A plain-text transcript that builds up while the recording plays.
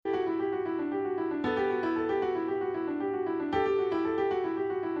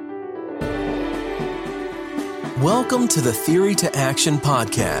Welcome to the Theory to Action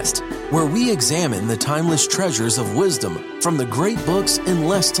podcast, where we examine the timeless treasures of wisdom from the great books in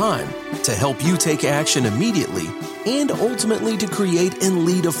less time to help you take action immediately and ultimately to create and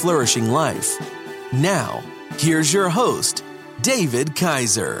lead a flourishing life. Now, here's your host, David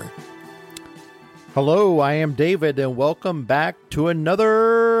Kaiser. Hello, I am David, and welcome back to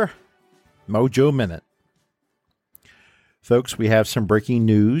another Mojo Minute. Folks, we have some breaking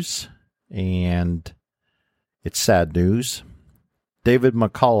news, and it's sad news. David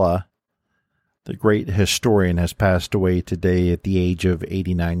McCullough, the great historian, has passed away today at the age of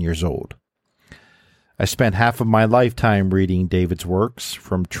 89 years old. I spent half of my lifetime reading David's works,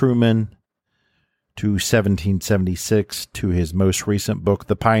 from Truman to 1776 to his most recent book,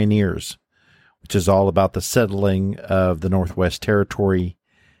 The Pioneers, which is all about the settling of the Northwest Territory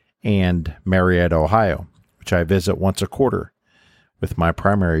and Marietta, Ohio, which I visit once a quarter with my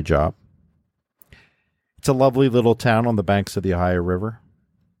primary job. It's a lovely little town on the banks of the Ohio River.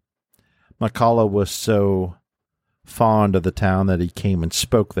 McCullough was so fond of the town that he came and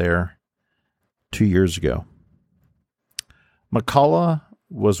spoke there 2 years ago. McCullough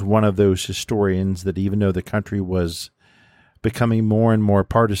was one of those historians that, even though the country was becoming more and more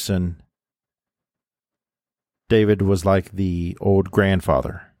partisan, David was like the old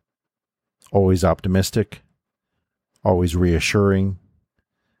grandfather, always optimistic, always reassuring,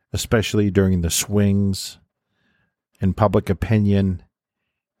 especially during the swings in public opinion,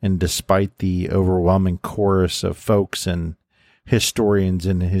 and despite the overwhelming chorus of folks and historians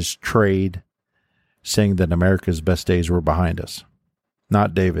in his trade saying that America's best days were behind us.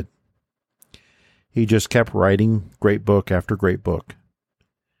 Not David. He just kept writing great book after great book.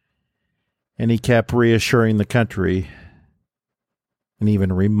 And he kept reassuring the country and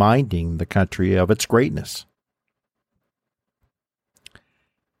even reminding the country of its greatness.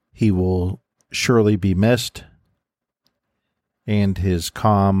 He will surely be missed, and his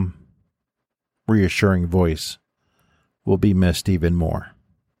calm, reassuring voice will be missed even more.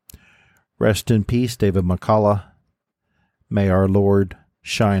 Rest in peace, David McCullough. May our Lord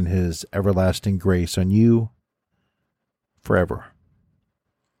shine his everlasting grace on you forever.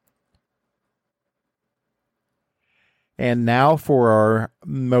 And now for our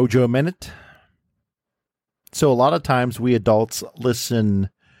Mojo Minute. So a lot of times we adults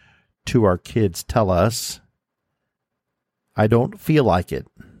listen to our kids tell us, "I don't feel like it,"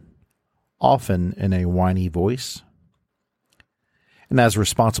 often in a whiny voice. And as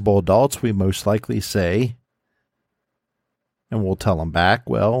responsible adults, we most likely say, and we'll tell them back,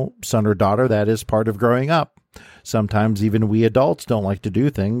 "Well, son or daughter, that is part of growing up. Sometimes even we adults don't like to do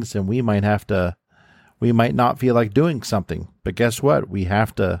things, and we might not feel like doing something. But guess what? We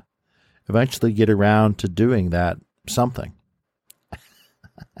have to eventually get around to doing that something."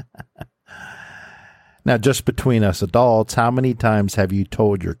 Now, just between us adults, how many times have you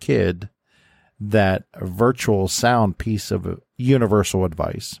told your kid that virtual sound piece of universal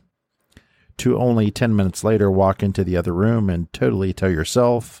advice to only 10 minutes later walk into the other room and totally tell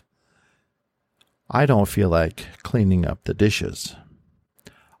yourself, "I don't feel like cleaning up the dishes.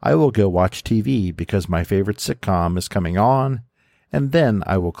 I will go watch TV because my favorite sitcom is coming on, and then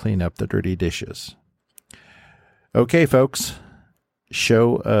I will clean up the dirty dishes." Okay, folks,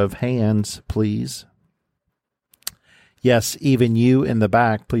 show of hands, please. Yes, even you in the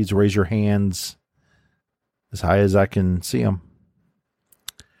back, please raise your hands as high as I can see them.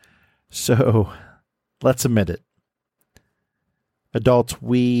 So, let's admit it. Adults,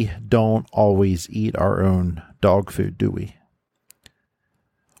 we don't always eat our own dog food, do we?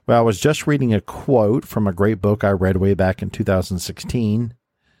 Well, I was just reading a quote from a great book I read way back in 2016,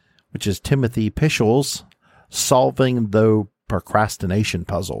 which is Timothy Pischel's Solving the Procrastination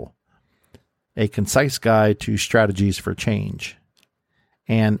Puzzle, a concise guide to strategies for change.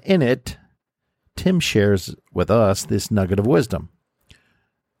 And in it, Tim shares with us this nugget of wisdom.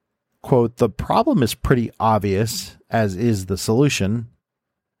 Quote, "The problem is pretty obvious, as is the solution.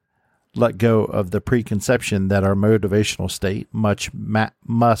 Let go of the preconception that our motivational state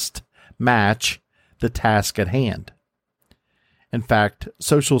must match the task at hand. In fact,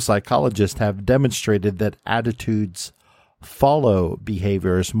 social psychologists have demonstrated that attitudes follow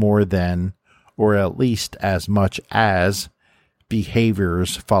behaviors more than, or at least as much as,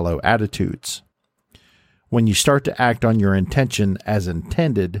 behaviors follow attitudes. When you start to act on your intention as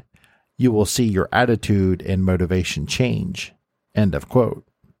intended, you will see your attitude and motivation change." End of quote.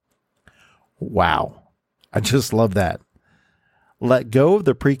 Wow. I just love that. Let go of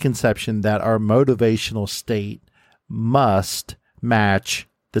the preconception that our motivational state must match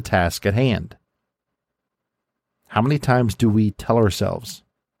the task at hand. How many times do we tell ourselves,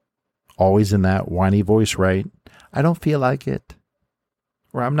 always in that whiny voice, right? I don't feel like it,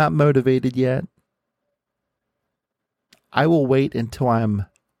 or I'm not motivated yet. I will wait until I'm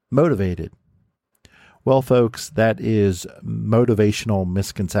motivated. Well, folks, that is motivational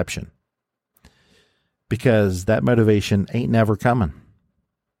misconception, because that motivation ain't never coming.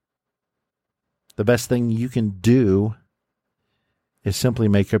 The best thing you can do is simply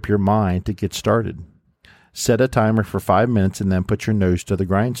make up your mind to get started. Set a timer for 5 minutes and then put your nose to the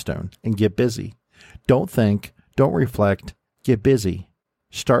grindstone and get busy. Don't think, don't reflect, get busy.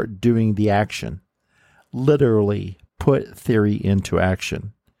 Start doing the action. Literally put theory into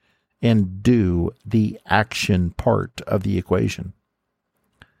action and do the action part of the equation.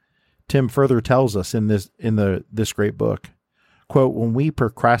 Tim further tells us in this great book, quote, when we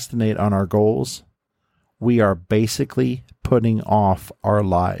procrastinate on our goals, we are basically putting off our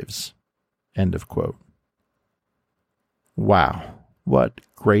lives, end of quote. Wow, what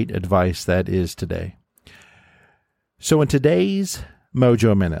great advice that is today. So in today's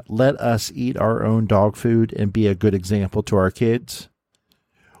Mojo Minute, let us eat our own dog food and be a good example to our kids.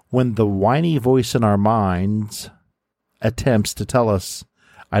 When the whiny voice in our minds attempts to tell us,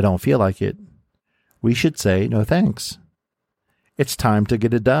 I don't feel like it, we should say, no thanks. It's time to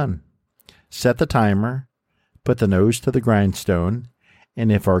get it done. Set the timer, put the nose to the grindstone, and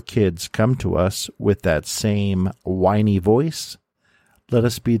if our kids come to us with that same whiny voice, let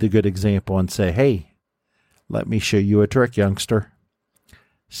us be the good example and say, hey, let me show you a trick, youngster.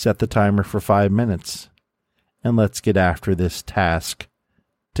 Set the timer for 5 minutes, and let's get after this task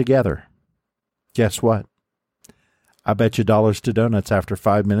together. Guess what? I bet you dollars to donuts after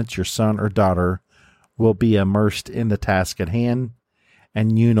 5 minutes your son or daughter will be immersed in the task at hand,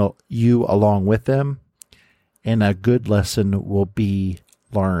 and you along with them, and a good lesson will be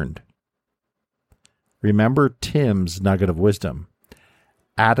learned. Remember Tim's nugget of wisdom.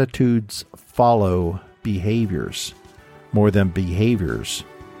 Attitudes follow behaviors more than behaviors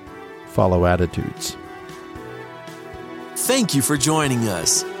follow attitudes. Thank you for joining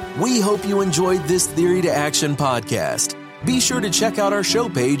us. We hope you enjoyed this Theory to Action podcast. Be sure to check out our show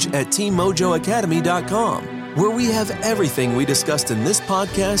page at teammojoacademy.com, where we have everything we discussed in this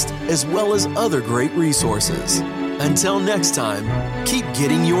podcast, as well as other great resources. Until next time, keep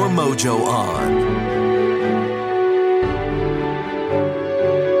getting your mojo on.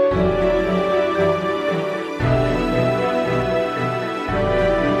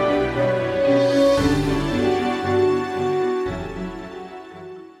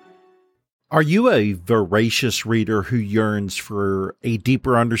 Are you a voracious reader who yearns for a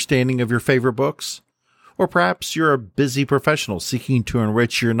deeper understanding of your favorite books? Or perhaps you're a busy professional seeking to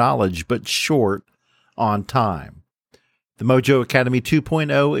enrich your knowledge but short on time. The Mojo Academy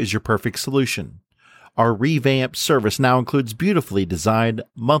 2.0 is your perfect solution. Our revamped service now includes beautifully designed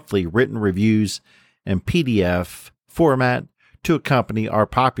monthly written reviews and PDF format to accompany our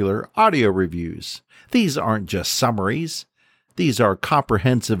popular audio reviews. These aren't just summaries. These are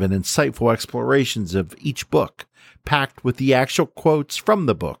comprehensive and insightful explorations of each book, packed with the actual quotes from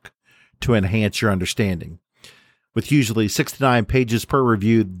the book to enhance your understanding. With usually 69 pages per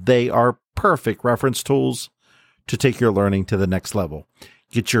review, they are perfect reference tools to take your learning to the next level.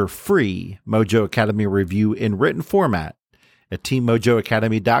 Get your free Mojo Academy review in written format at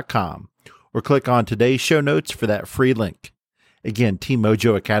teammojoacademy.com or click on today's show notes for that free link. Again,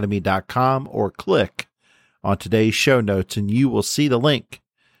 teammojoacademy.com or click on today's show notes and you will see the link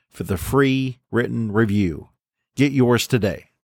for the free written review. Get yours today.